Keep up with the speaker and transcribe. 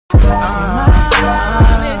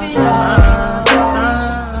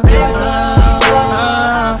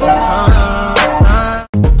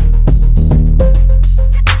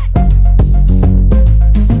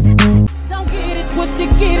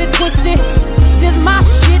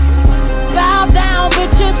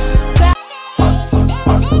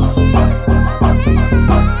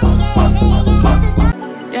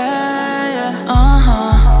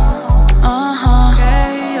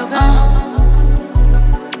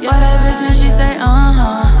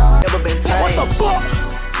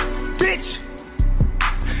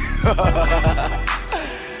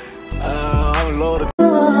I'm loaded.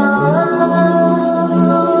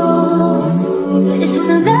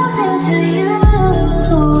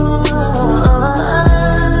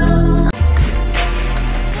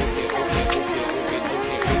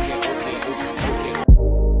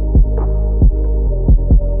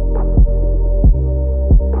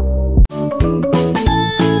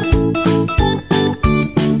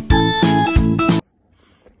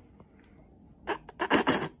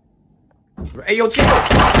 Hey, yo, chill.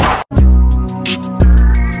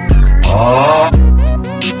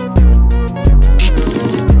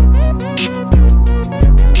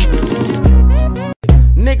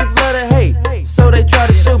 Niggas love to hate, so they try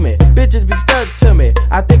to shoot me. Bitches be stuck to me,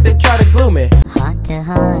 I think they try to glue me. Hot to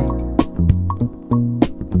hot.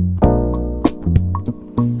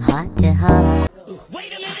 Hot to hot.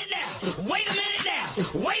 Wait a minute now, wait a minute now,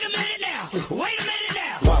 wait a minute now, wait a minute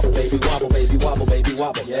now. Wobble baby, wobble baby, wobble baby,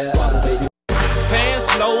 wobble, yeah. Wobble baby.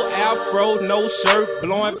 Pants low, afro, no shirt,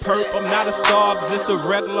 blowing perp. I'm not a star, I'm just a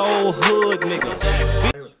regular old hood nigga.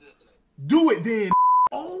 Do it then.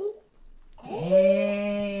 Oh.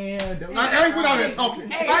 Yeah. I ain't went out there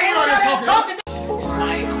talking. I ain't went out there talking.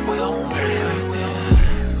 Mike will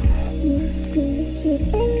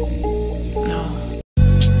no.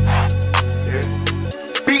 Yeah.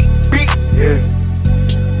 Beat, beat. Yeah.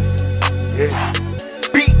 Yeah.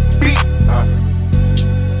 Beat, beat.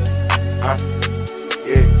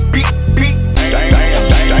 Yeah. Beat, beat.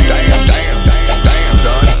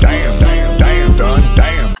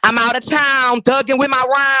 Damn. I'm out of town, thugging with my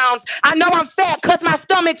rounds. I know I'm fat cause my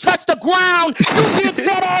stomach touched the ground. You big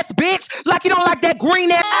fat ass bitch, like you don't like that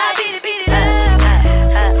green ass. I beat it up.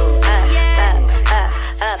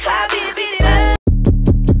 I beat it up.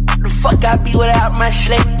 The fuck I be without my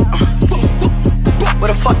slick? What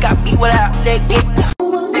the fuck I be without that dick?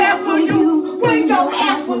 Was there for you when your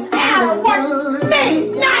ass was out of work? Me,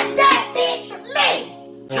 not that bitch, me.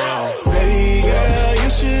 Baby girl, you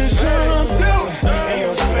should come through. And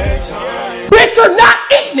your space time. Bitch, you're not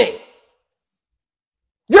eating it.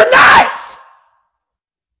 You're not.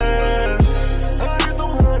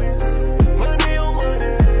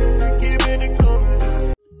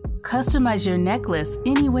 Customize your necklace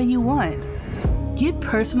any way you want. Get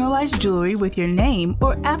personalized jewelry with your name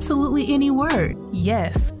or absolutely any word.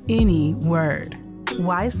 Yes, any word.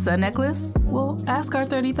 Why Sun Necklace? Well, ask our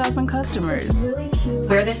 30,000 customers.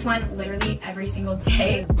 Wear this one literally every single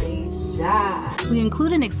day. We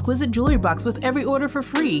include an exquisite jewelry box with every order for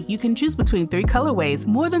free. You can choose between 3 colorways,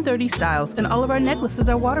 more than 30 styles, and all of our necklaces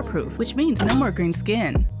are waterproof, which means no more green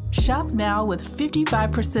skin. Shop now with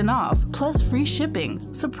 55% off, plus free shipping.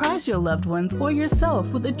 Surprise your loved ones or yourself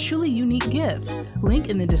with a truly unique gift. Link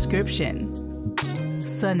in the description.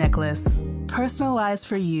 Sun Necklace, personalized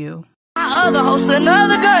for you. My other host,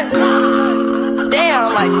 another good.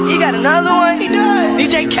 Damn, like, he got another one? He does.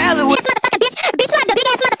 DJ Khaled with Bitch like the big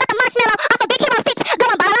ass motherfucking marshmallow off a big hero stick.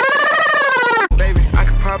 Going blah. Baby, I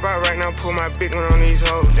can pop out right now, pull my big one on these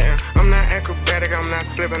hoes. Damn, I'm not acrobatic, I'm not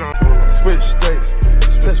flipping on. Switch states,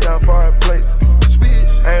 touchdown foreign place.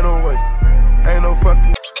 Ain't no way, ain't no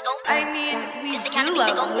fucking. I mean, we do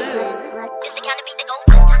love blue. It's the kind of beat that go.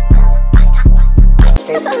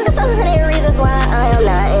 There's so many reasons why I am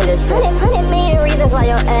not in the street. 100 million reasons why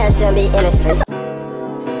your ass shouldn't be in the street.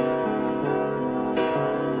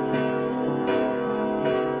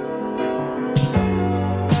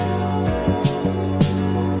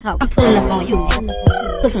 I'm pulling up on you,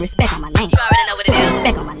 nigga. Put some respect on my name. You already know what it is. Put some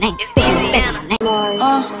respect on my name. Put some respect on my name.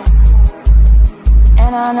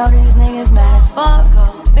 And I know these niggas mad as fuck.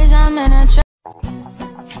 Bitch, I'm in a trap.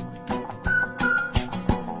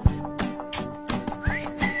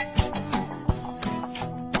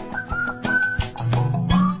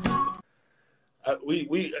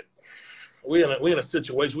 We in a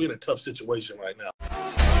situation. We in a tough situation right now.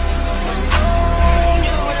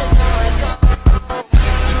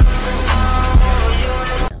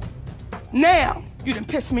 Now, you done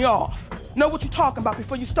piss me off. Know what you talking about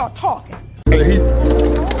before you start talking. Hey,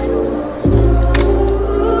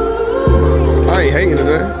 I ain't hanging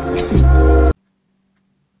today.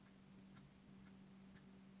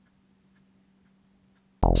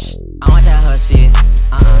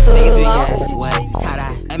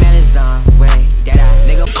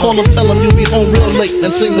 Call him, tell him you'll be home real late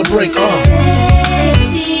and sing the break.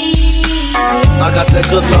 I got that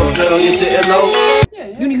good love, girl, you didn't know.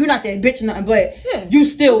 You're not that bitch or nothing, but you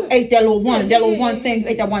still ate that little one thing, you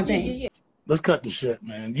ate that one thing. Let's cut the shit,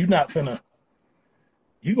 man. You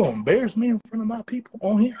gonna embarrass me in front of my people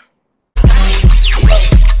on here?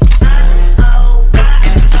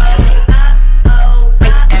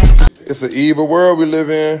 It's an evil world we live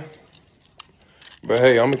in. But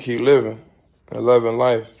hey, I'm gonna keep living and loving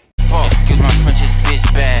life. Excuse my French, this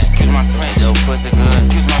bitch bad. Excuse my French, yo, pussy good.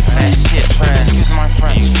 Excuse my fat shit trash. Excuse my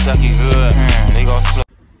French, you suck it good. They gon' slow.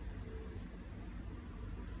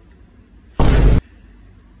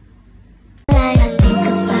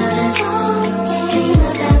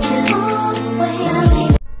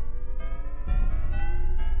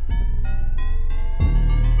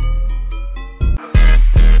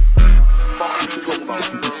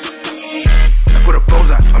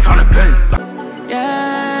 I'm trying to bend.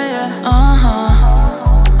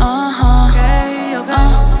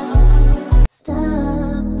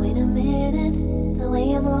 Stop, wait a minute. The way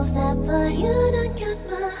you move that butt, you don't get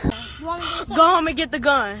my. Go home and get the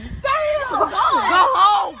gun. Go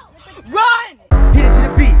home. Run. Hit it to the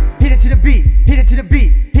beat. Hit it to the beat. Hit it to the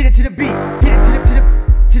beat. Hit it to the beat. Hit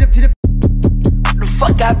it to the. The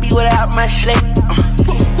fuck I be without my slate?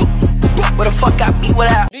 What the fuck I be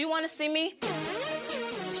without? Do you want to see me?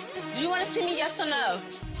 Do you want to see me, yes or no?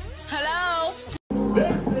 Hello?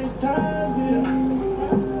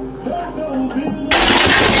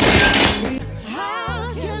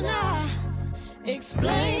 How can I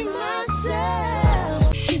explain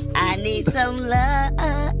myself? I need some love.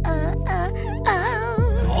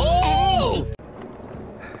 Oh.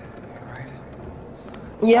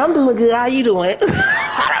 Yeah, I'm doing good. How you doing?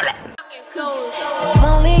 If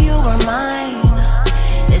only you were mine.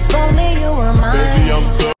 If only you were mine. Baby, I'm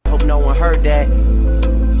good. Hope no one heard that.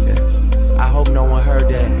 Yeah. I hope no one heard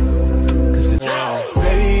that. Cause it's wrong.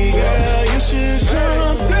 Baby girl, you should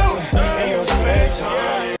come through. Ain't no space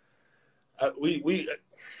time. We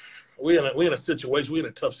in a situation. We in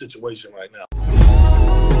a tough situation right now.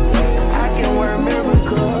 I can work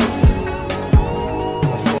miracles.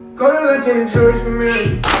 Go to lunch and enjoy some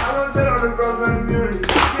community. I don't tell on the girls on the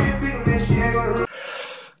community. She ain't gonna.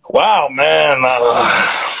 Wow, man.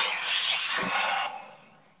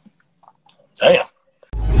 Damn.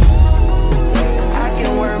 I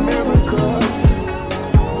can work miracles.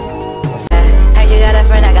 Heard you got a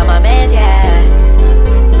friend, I got my man,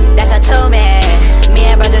 yeah. That's a two-man. Me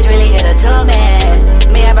and brothers really hit a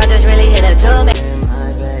two-man. Me and brothers really hit a two-man.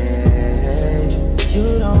 My bad.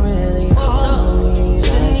 You don't really know me.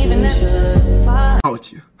 Shouldn't even necessarily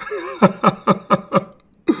Caught you.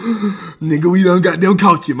 Nigga, we done got them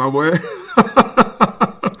caught you, my boy.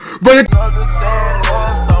 But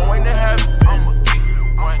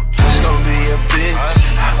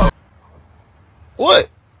what?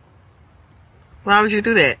 Why would you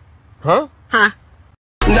do that? Huh? Huh?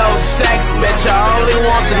 No sex, bitch. I only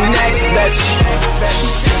want the neck, bitch. She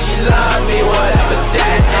said she love me, whatever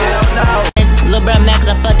that. Lil' bro mad 'cause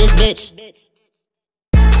I fucked this bitch.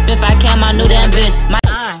 Spiff I can, my new damn bitch.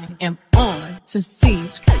 I am on to see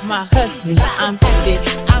my husband. I'm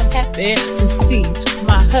happy to see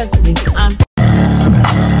my husband.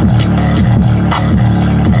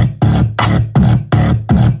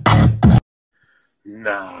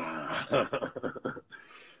 Nah.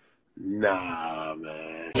 Nah,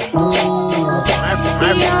 man.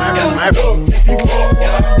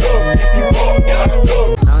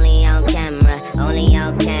 Only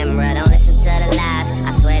on camera, don't listen to the lies.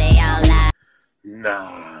 I swear they all lie. Nah.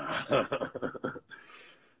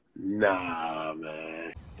 Nah,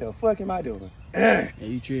 man. the fuck am I doing? Yeah,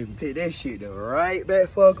 you tripping. Pick that shit the right back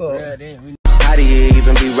fuck up. Yeah, damn. How do you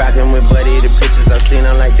even be rocking with Buddy? The pictures I seen,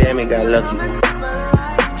 I'm like, damn, he got lucky.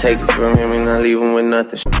 Take it from him and not leave him with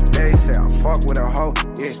nothing. They say I fuck with a hoe,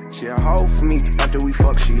 yeah, she a hoe for me. After we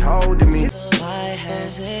fuck, she holding me. Why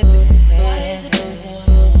has it been? Why has it been so?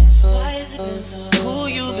 Why has it been so? Who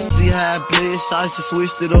you been? See how I play, shots to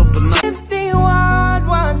switched it up a night. If the world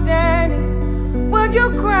was ending, would you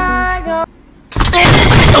cry?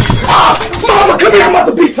 Mama, come here, I'm about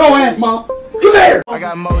to beat your ass, Mom. Come here. I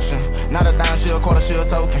got motion, not a dime, she a quarter, she a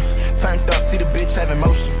token. Turned up, see the bitch having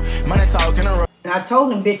motion. Money talking a road. And I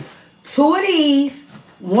told them, bitch, 2 of these,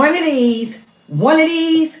 1 of these, 1 of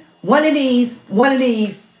these, 1 of these, 1 of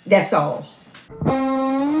these. That's all.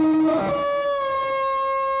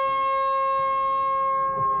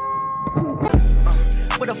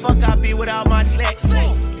 Where the fuck I be without my slacks?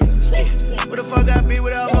 Where the fuck I be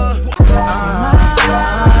without my...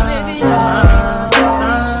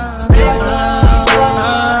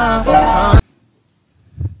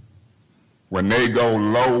 go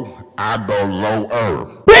low, I go lower.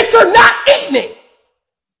 Bitch, you're not eating it.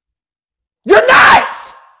 You're not.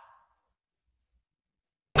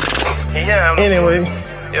 Yeah. Anyway.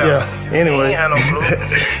 Yeah. Anyway. He ain't had no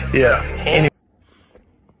clue. Yeah. Anyway.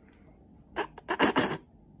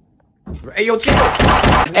 Hey, yo, chill.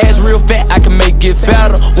 Ass real fat, I can make it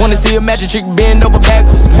fatter. Wanna see a magic trick bend over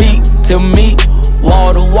backwards. Meat to meat,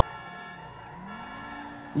 wall to wall.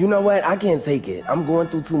 You know what? I can't fake it. I'm going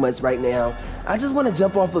through too much right now. I just want to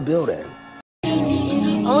jump off a building.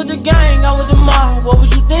 I'm with the gang, I was the mob. What was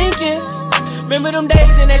you thinking? Remember them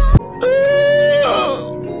days in that.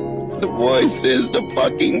 The voices, the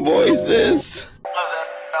fucking voices.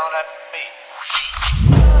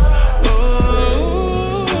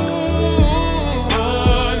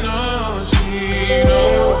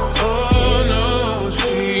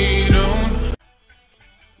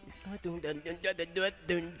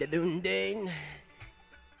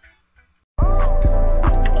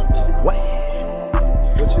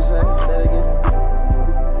 What you say? Say it again.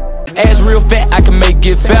 Ass real fat, I can make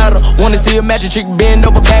it fatter. Wanna see a magic trick bend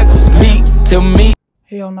over backwards. Meat to meat.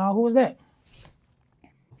 Hell no, who is that?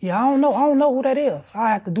 Yeah, I don't know who that is.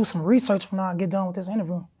 I have to do some research when I get done with this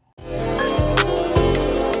interview. There's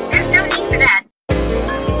no need for that.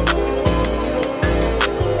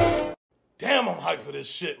 Damn, I'm hyped for this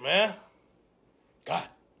shit, man. God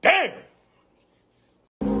damn.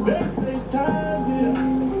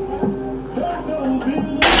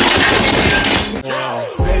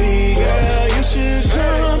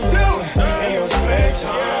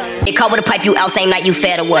 Get caught with a pipe, you out same night, you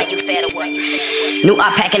fed or what? New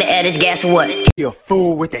op pack in the air, this gas or what? You a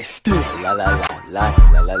fool with that stick. La la la la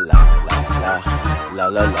la la la la la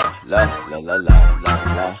la la la la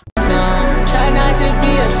la. Try not to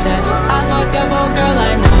be obsessed. I fucked up old girl,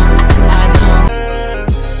 I know.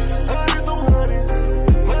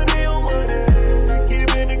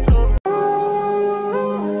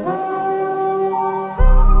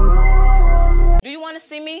 Do you want to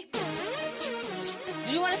see me?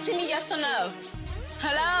 Do you want to see me, yes or no?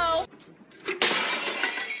 Hello?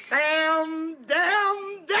 Damn,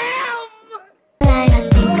 damn, damn.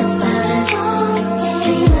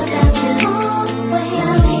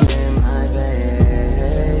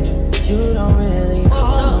 You don't really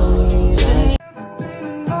follow me.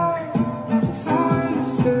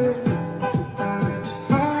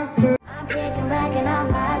 I'm kicking back and I'm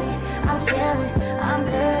riding. I'm chilling. I'm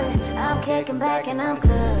good. I'm kicking back and I'm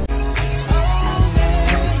good.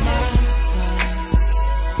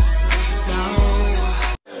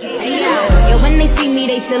 Yo, when they see me,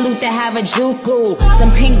 they salute to have a juku.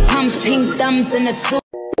 Some pink pumps, pink thumbs in the two.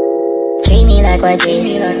 Treat me like what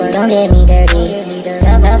is. Don't get me dirty.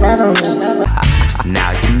 Love on me.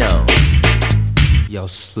 Now you know. Yo,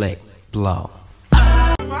 slick blow.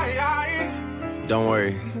 Don't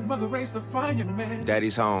worry.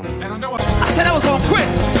 Daddy's home. I said I was gonna quit,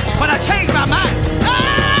 but I changed my mind. No!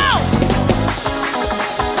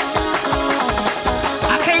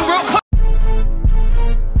 I can't roll.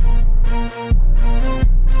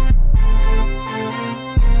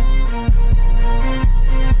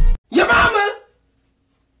 Your mama.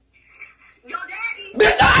 Your daddy.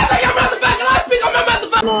 Bitch, I ain't your motherfucking life. Speak on my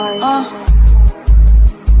motherfucking.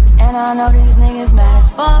 And I know these niggas mad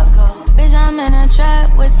as fuck. Bitch, I'm in a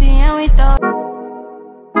trap with T and we throw.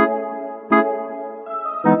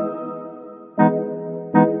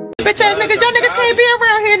 Bitch ass niggas, y'all niggas can't be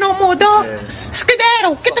around here no more, dog.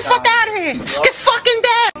 Skedaddle, get the fuck out of here. Skid fucking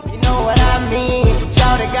dad. You know what I mean?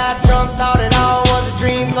 Shawty got drunk, thought it all was a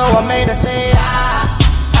dream, so I made her say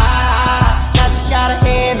Now she got her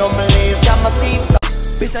hand on my leg, got my seat.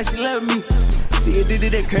 Bitch like she love me. See it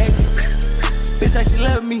did that crack. Bitch like she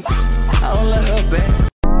love me. I don't love her back.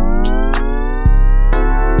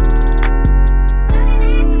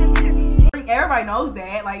 Everybody knows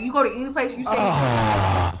that. Like, you go to any place, you say.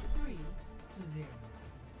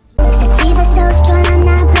 Sativa so strong, I'm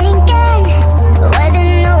not blinking. What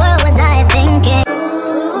in the world was I thinking?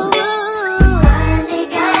 Finally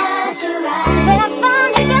got you right. Said I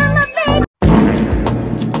finally got my baby.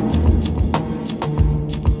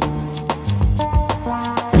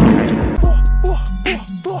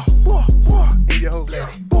 In your whole lady.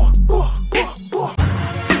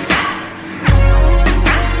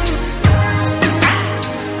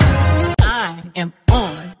 Am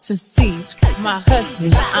on to see my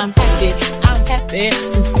husband. I'm happy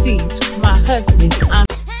to see my husband.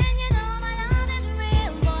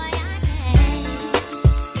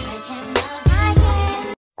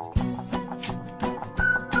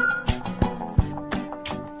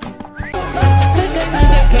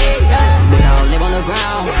 We don't live on the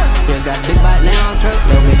ground. got a big bite now, truck.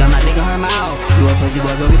 Little bitch, got my dick in her mouth. You a pussy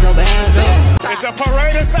boy, go get your bands up. It's a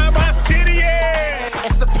parade inside my city, yeah.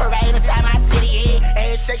 It's a parade inside my city, yeah.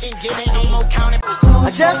 Ass shaking, giving emo counting. I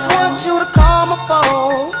just want you to call my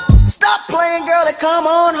phone. So stop playing, girl, and come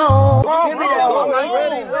on home. Send me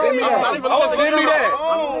that.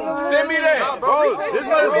 Send me that. Bro, this is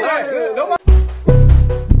that.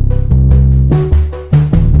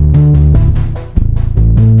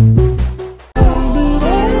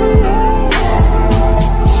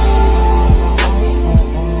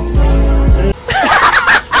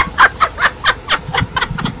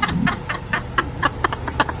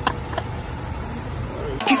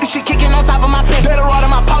 Keep the shit kicking on top of my pants. Better rod in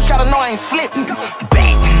my pouch, gotta know I ain't slipping.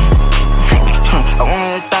 Bang. I want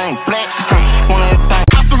everything black. Want everything.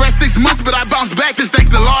 I survived 6 months, but I bounced back. Just thank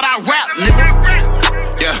the Lord I rap, nigga.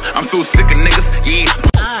 Yeah, I'm so sick of niggas, yeah.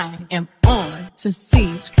 I am on to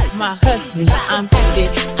see my husband. I'm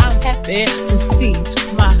happy to see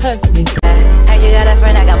my husband. Heard you got a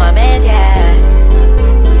friend, I got my mans,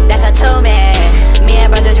 yeah. That's a two-man. Me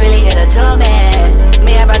and brothers really hit a two-man.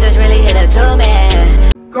 Me and brothers really hit a two-man.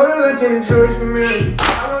 Go to lunch and enjoy the community. I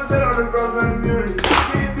want to tell all the girls in the community. She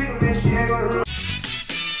ain't thinking that she ain't gonna run.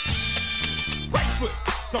 Right foot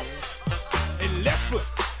stomp and left foot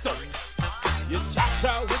stomp. You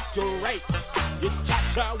cha-cha with your right, you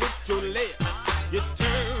cha-cha with your left. You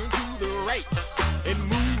turn to the right and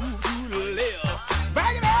move to the left.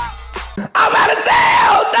 Back it up! I'm out of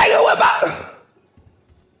town. Thank you with my.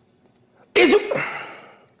 Is you?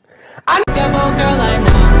 I That bold girl, I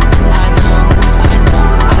know.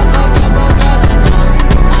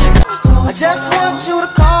 I just want you to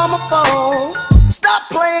call my phone. So stop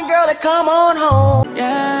playing, girl, and come on home.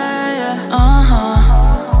 Yeah, yeah,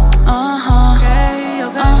 okay,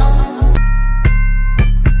 okay.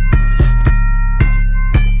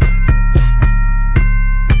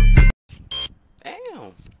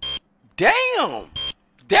 Damn.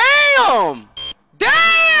 Damn.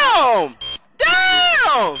 Damn.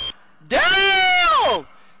 Damn. Damn.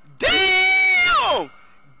 Damn.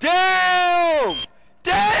 Damn.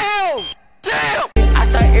 Damn. Damn. I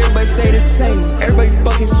thought everybody stay the same. Everybody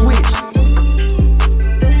fucking switch.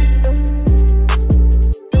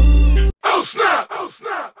 Oh snap! Oh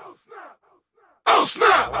snap! Oh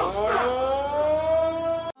snap! Oh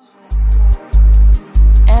snap!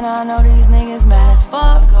 And I know these niggas mad as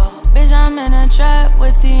fuck. Bitch, I'm in a trap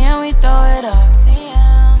with T and we throw it up.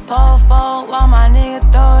 Fall, fall, while my nigga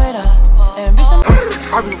throw it up. And bitch,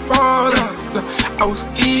 I been falling, I was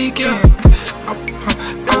geeking,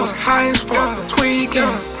 I was high as fuck,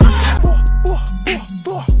 tweaking.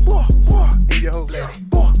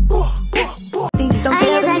 Things don't I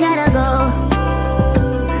guess I gotta go.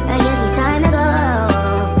 I guess it's time to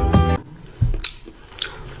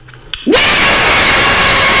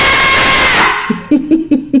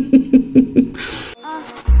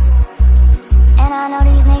And I know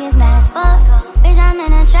these niggas mad as fuck. Bitch, I'm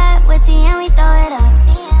in a trap with T and we throw it up.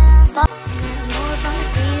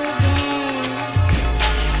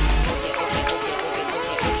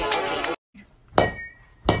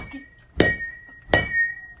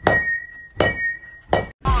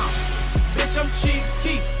 Bitch, I'm cheap,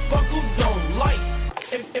 keep, fuck who don't like.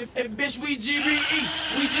 And bitch, we GBE,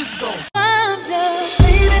 we just gon'